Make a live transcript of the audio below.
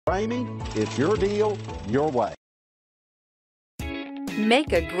Ramey, it's your deal, your way.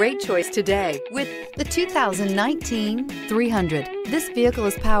 Make a great choice today with the 2019 300. This vehicle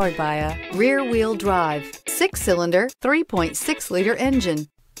is powered by a rear-wheel drive, 6-cylinder, 3.6-liter engine.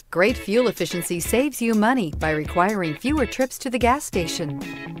 Great fuel efficiency saves you money by requiring fewer trips to the gas station.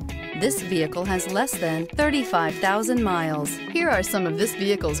 This vehicle has less than 35,000 miles. Here are some of this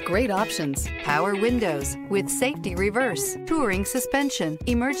vehicle's great options: power windows with safety reverse, touring suspension,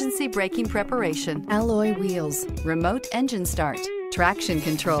 emergency braking preparation, alloy wheels, remote engine start, traction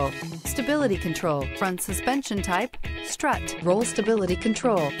control, stability control, front suspension type, strut, roll stability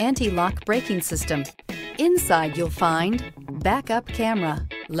control, anti-lock braking system. Inside you'll find backup camera,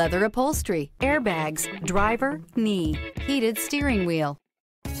 leather upholstery, airbags, driver, knee, heated steering wheel.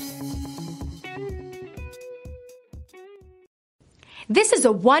 This is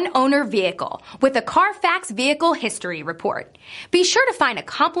a one-owner vehicle with a Carfax Vehicle History Report. Be sure to find a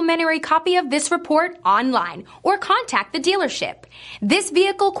complimentary copy of this report online or contact the dealership. This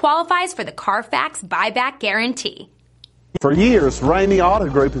vehicle qualifies for the Carfax Buyback Guarantee. For years, Ramey Auto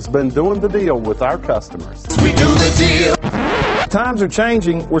Group has been doing the deal with our customers. We do the deal. Times are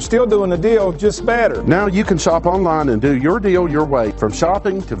changing. We're still doing the deal, just better. Now you can shop online and do your deal your way, from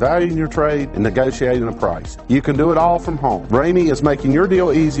shopping to valuing your trade and negotiating a price. You can do it all from home. Ramey is making your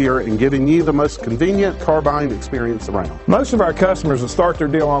deal easier and giving you the most convenient car buying experience around. Most of our customers that start their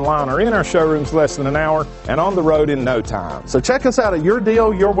deal online are in our showrooms less than an hour and on the road in no time. So check us out at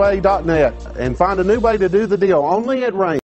yourdealyourway.net and find a new way to do the deal only at Ramey.